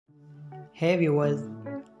Hey viewers,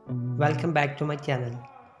 welcome back to my channel.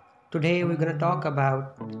 Today we're going to talk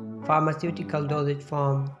about pharmaceutical dosage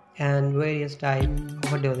form and various types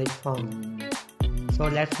of a dosage form. So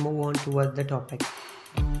let's move on towards the topic.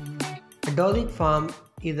 A dosage form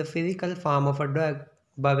is a physical form of a drug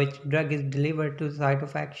by which drug is delivered to the site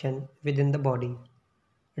of action within the body.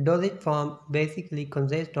 A dosage form basically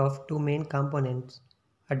consists of two main components,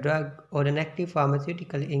 a drug or an active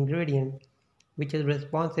pharmaceutical ingredient which is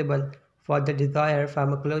responsible for the desired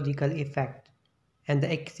pharmacological effect, and the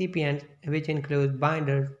excipients which include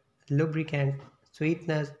binders, lubricants,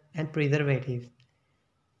 sweeteners, and preservatives,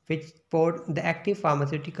 which support the active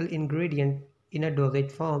pharmaceutical ingredient in a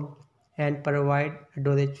dosage form and provide a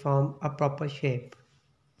dosage form a proper shape.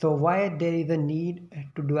 So why there is a need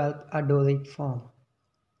to develop a dosage form?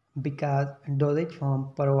 Because dosage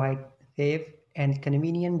form provides safe and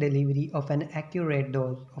convenient delivery of an accurate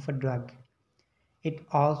dose of a drug. It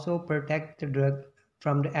also protects the drug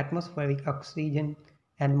from the atmospheric oxygen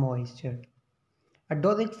and moisture. A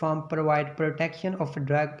dosage form provides protection of a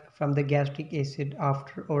drug from the gastric acid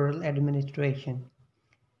after oral administration.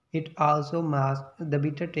 It also masks the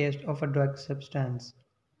bitter taste of a drug substance.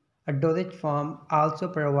 A dosage form also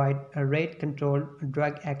provides a rate-controlled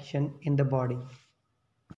drug action in the body.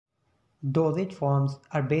 Dosage forms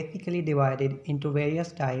are basically divided into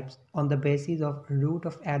various types on the basis of route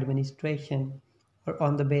of administration or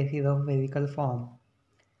on the basis of physical form.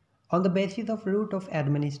 On the basis of route of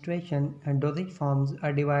administration, dosage forms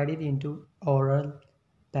are divided into oral,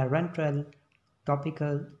 parenteral,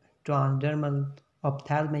 topical, transdermal,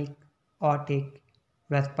 ophthalmic, otic,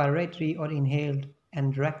 respiratory or inhaled,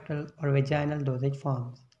 and rectal or vaginal dosage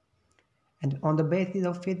forms. And on the basis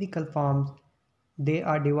of physical forms, they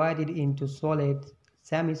are divided into solids,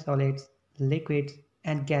 semi-solids, liquids,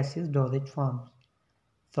 and gaseous dosage forms.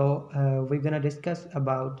 So we're going to discuss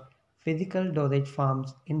about physical dosage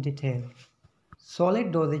forms in detail.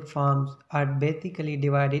 Solid dosage forms are basically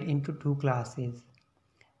divided into two classes,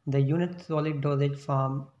 the unit solid dosage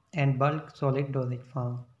form and bulk solid dosage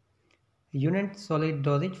form. Unit solid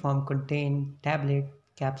dosage form contain tablets,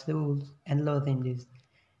 capsules, and lozenges,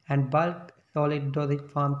 and bulk solid dosage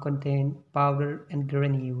form contain powder and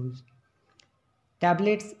granules.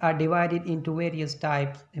 Tablets are divided into various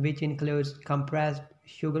types, which includes compressed,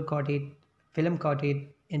 sugar-coated, film-coated,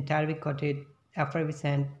 enteric-coated,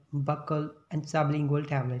 effervescent, buccal, and sublingual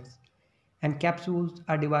tablets. And capsules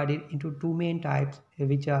are divided into two main types,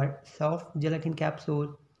 which are soft gelatin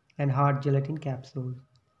capsules and hard gelatin capsules.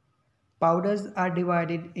 Powders are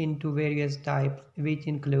divided into various types, which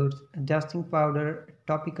includes dusting powder,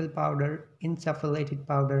 topical powder, insufflated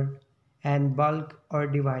powder, and bulk or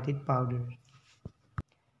divided powder.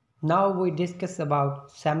 Now we discuss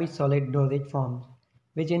about semi-solid dosage forms,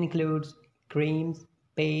 which includes creams,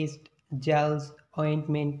 paste, gels,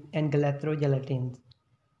 ointment, and glycerogelatins.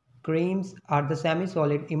 Creams are the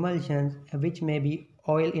semi-solid emulsions which may be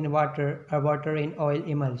oil in water or water in oil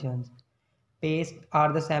emulsions. Paste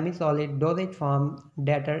are the semi-solid dosage forms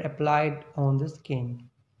that are applied on the skin.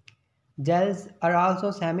 Gels are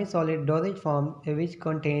also semi-solid dosage forms which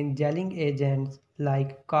contain gelling agents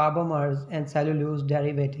like carbomers and cellulose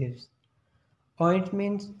derivatives.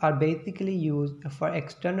 Ointments are basically used for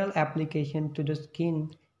external application to the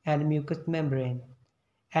skin and mucous membrane.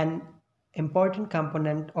 An important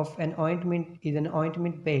component of an ointment is an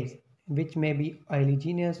ointment base, which may be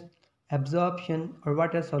oleaginous, absorption, or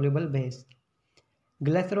water-soluble base.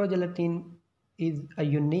 Glycerogelatin is a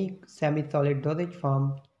unique semi-solid dosage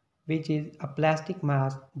form, which is a plastic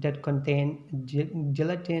mass that contains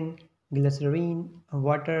gelatin, glycerine,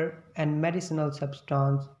 water, and medicinal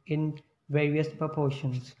substance in various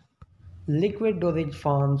proportions. Liquid dosage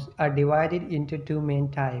forms are divided into two main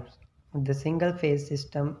types, the single-phase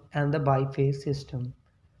system and the biphase system.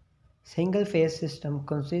 Single-phase system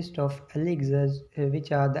consists of elixirs,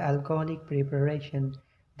 which are the alcoholic preparation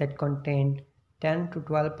that contain 10 to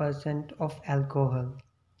 12% of alcohol,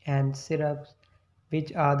 and syrups,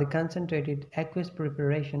 which are the concentrated aqueous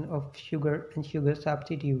preparation of sugar and sugar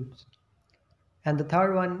substitutes. And the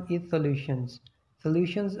third one is solutions.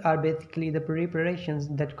 Solutions are basically the preparations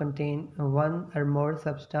that contain one or more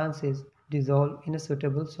substances dissolved in a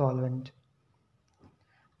suitable solvent.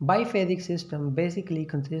 Biphasic system basically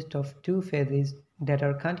consists of two phases that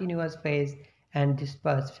are continuous phase and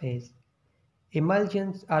dispersed phase.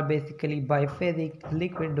 Emulsions are basically biphasic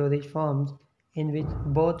liquid dosage forms in which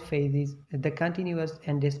both phases, the continuous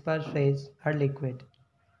and dispersed phase, are liquid.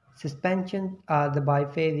 Suspensions are the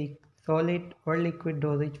biphasic solid or liquid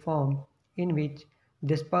dosage form in which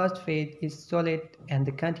dispersed phase is solid and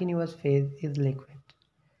the continuous phase is liquid.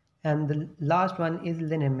 And the last one is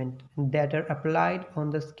liniment that are applied on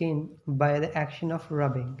the skin by the action of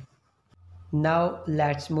rubbing. Now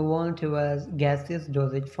let's move on towards gaseous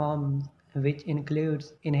dosage forms, which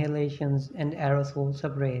includes inhalations and aerosol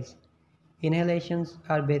sprays. Inhalations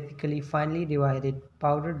are basically finely divided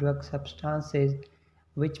powder drug substances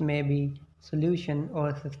which may be solution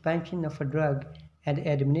or suspension of a drug and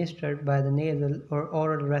administered by the nasal or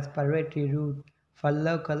oral respiratory route for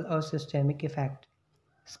local or systemic effect.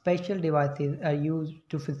 Special devices are used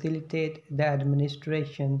to facilitate the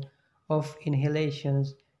administration of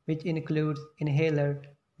inhalations, which includes inhalers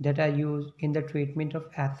that are used in the treatment of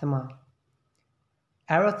asthma.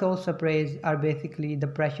 Aerosol sprays are basically the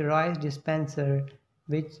pressurized dispenser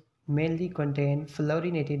which mainly contain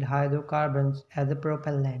fluorinated hydrocarbons as a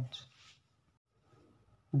propellant.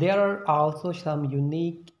 There are also some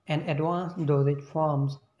unique and advanced dosage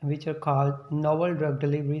forms which are called novel drug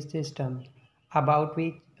delivery systems, about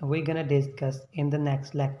which we're gonna discuss in the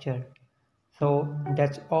next lecture. So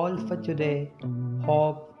that's all for today.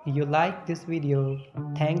 Hope you like this video.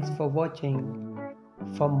 Thanks for watching.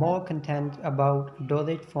 For more content about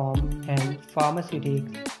dosage form and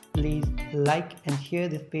pharmaceutics, please like and share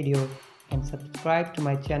this video and subscribe to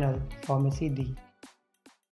my channel Pharmacy D.